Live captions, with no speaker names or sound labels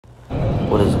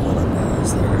What is going on,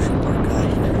 guys? The Hershey Park guy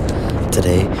here.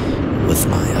 Today, with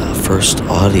my first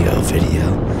audio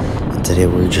video, and today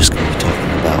we're just going to be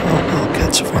talking about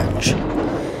WILDCATS Fringe.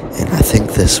 And I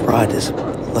think this ride is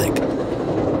like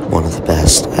one of the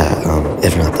best,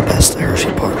 if not the best, at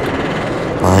Hershey Park.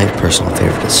 My personal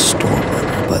favorite is Storm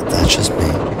Runner, but that's just me.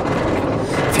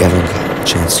 If you haven't got a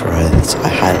chance to ride it, I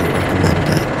highly recommend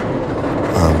it.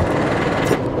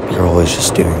 You're always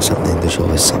just doing something. There's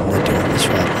always something to do on this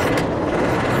ride. Like,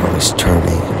 you're always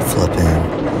turning and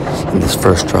flipping. In this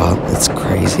first drop, it's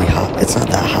crazy high. It's not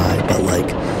that high, but like,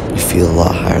 you feel a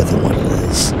lot higher than what it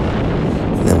is.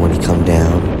 And then when you come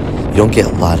down, you don't get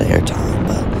a lot of airtime,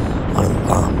 but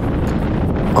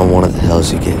on one of the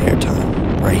hills, you get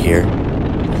airtime. Right here,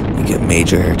 you get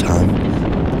major airtime.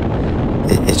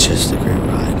 It's just a great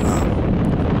ride.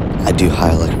 I do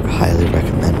highly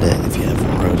recommend it if you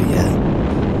haven't rode it yet.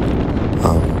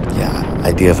 Yeah,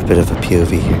 I do have a bit of a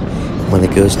POV here. When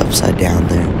it goes upside down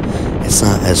there, it's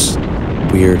not as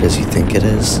weird as you think it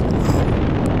is.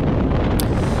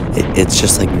 It's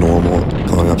just like normal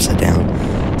going upside down.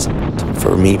 So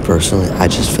for me personally, I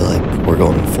just feel like we're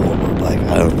going forward. Like,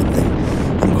 I don't even think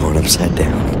I'm going upside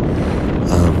down.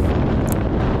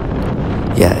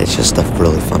 Yeah, it's just a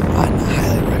really fun ride, and I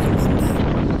highly recommend it.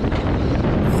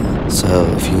 Yeah, so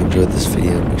if you enjoyed this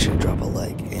video, make sure to drop a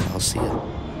like, and I'll see you.